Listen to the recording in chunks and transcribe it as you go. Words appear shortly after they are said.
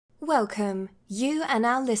Welcome. You are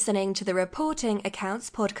now listening to the Reporting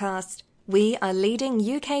Accounts podcast. We are leading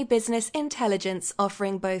UK business intelligence,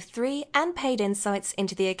 offering both free and paid insights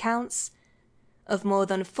into the accounts of more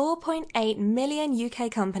than 4.8 million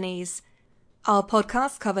UK companies. Our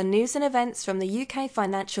podcasts cover news and events from the UK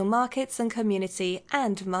financial markets and community,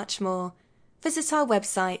 and much more. Visit our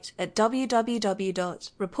website at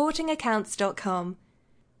www.reportingaccounts.com.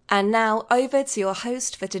 And now over to your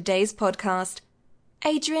host for today's podcast,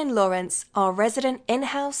 Adrian Lawrence, our resident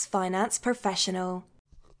in-house finance professional.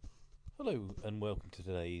 Hello and welcome to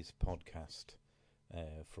today's podcast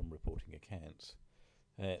from Reporting Accounts.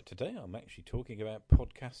 Today I'm actually talking about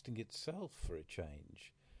podcasting itself for a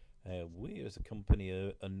change. We as a company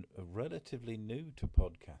are relatively new to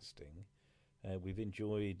podcasting. We've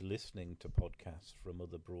enjoyed listening to podcasts from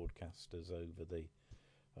other broadcasters over the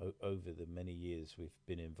many years we've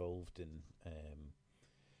been involved in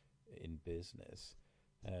business.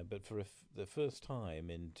 But for the first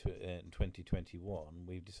time in 2021,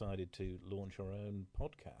 we've decided to launch our own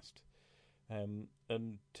podcast. And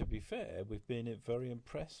to be fair, we've been very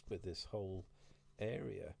impressed with this whole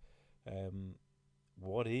area.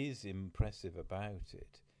 What is impressive about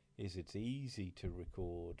it is it's easy to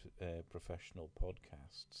record professional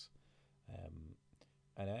podcasts.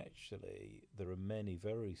 And actually, there are many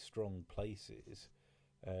very strong places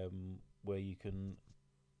where you can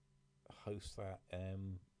host that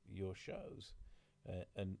your shows,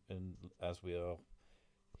 and as we are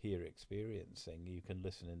here experiencing, you can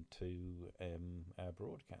listen into our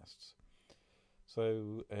broadcasts.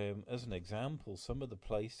 So as an example, some of the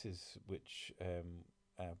places which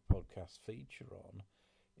our podcasts feature on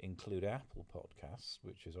include Apple Podcasts,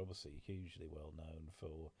 which is obviously hugely well known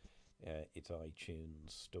for its iTunes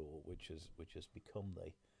store, which has become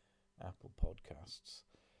the Apple Podcasts.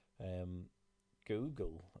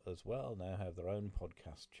 Google as well now have their own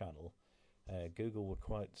podcast channel. Google were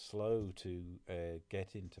quite slow to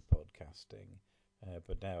get into podcasting,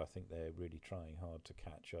 but now I think they're really trying hard to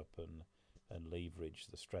catch up and leverage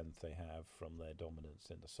the strength they have from their dominance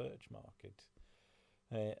in the search market.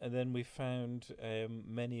 And then we found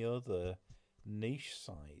many other niche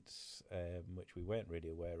sites which we weren't really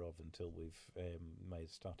aware of until we've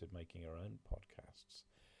started making our own podcasts.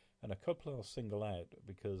 And a couple I'll single out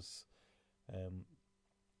because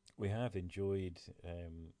we have enjoyed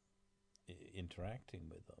interacting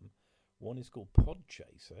with them. One is called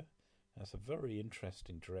Podchaser. That's a very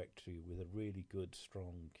interesting directory with a really good,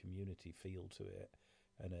 strong community feel to it,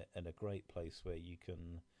 and a great place where you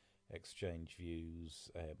can exchange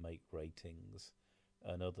views, make ratings,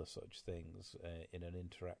 and other such things in an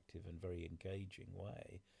interactive and very engaging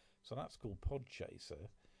way. So that's called Podchaser.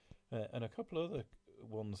 And a couple other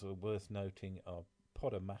ones that are worth noting are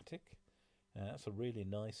Podomatic. That's a really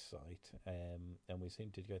nice site, and we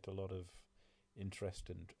seem to get a lot of interest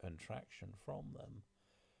and traction from them.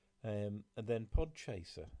 And then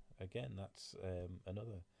Podchaser, again, that's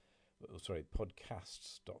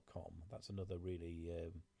podcasts.com. That's another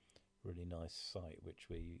really nice site which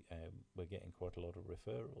we're getting quite a lot of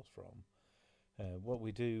referrals from. What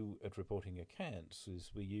we do at Reporting Accounts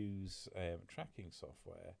is we use tracking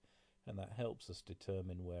software, and that helps us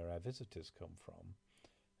determine where our visitors come from.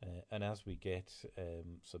 And as we get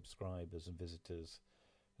subscribers and visitors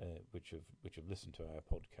which have listened to our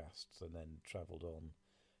podcasts and then travelled on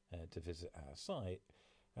to visit our site,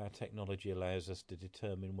 our technology allows us to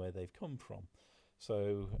determine where they've come from.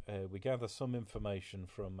 So we gather some information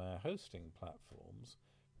from our hosting platforms,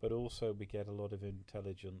 but also we get a lot of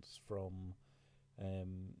intelligence from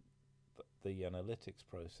the analytics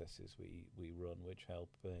processes we run, which help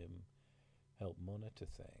monitor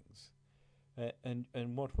things.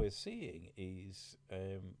 And what we're seeing is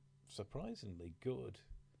surprisingly good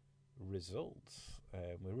results.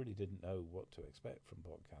 We really didn't know what to expect from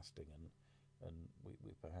podcasting, and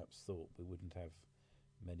we perhaps thought we wouldn't have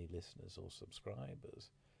many listeners or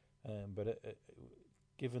subscribers. But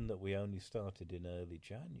given that we only started in early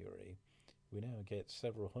January, we now get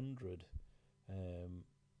several hundred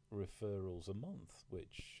referrals a month,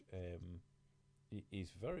 which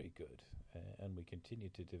is very good, and we continue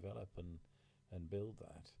to develop and build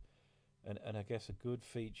that. And I guess a good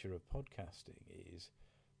feature of podcasting is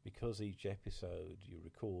because each episode you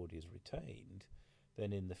record is retained,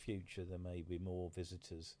 then in the future there may be more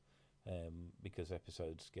visitors because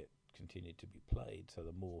episodes continue to be played. So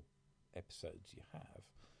the more episodes you have,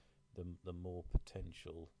 the more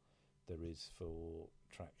potential there is for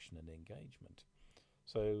traction and engagement.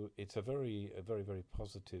 So it's a very, very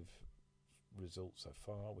positive result so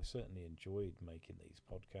far. We certainly enjoyed making these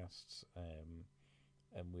podcasts,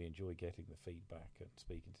 and we enjoy getting the feedback and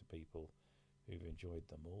speaking to people who've enjoyed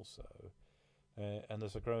them also. And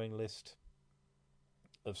there's a growing list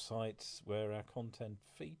of sites where our content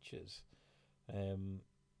features.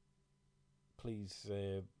 Please,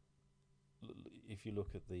 if you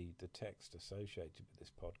look at the text associated with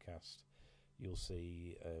this podcast, you'll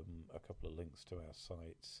see a couple of links to our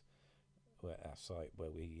sites, our site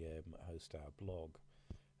where we host our blog,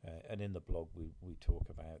 and in the blog we talk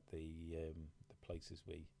about the places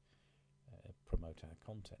we promote our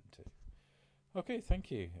content to. Okay, thank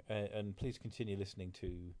you, and please continue listening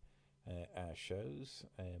to our shows.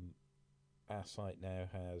 Our site now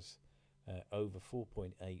has over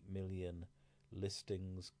 4.8 million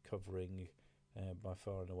listings covering by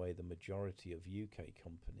far and away the majority of UK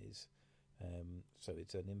companies. So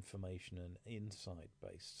it's an information and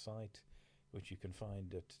insight-based site, which you can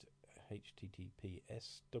find at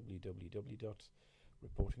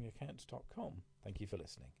https://www.reportingaccounts.com. Thank you for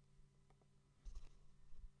listening.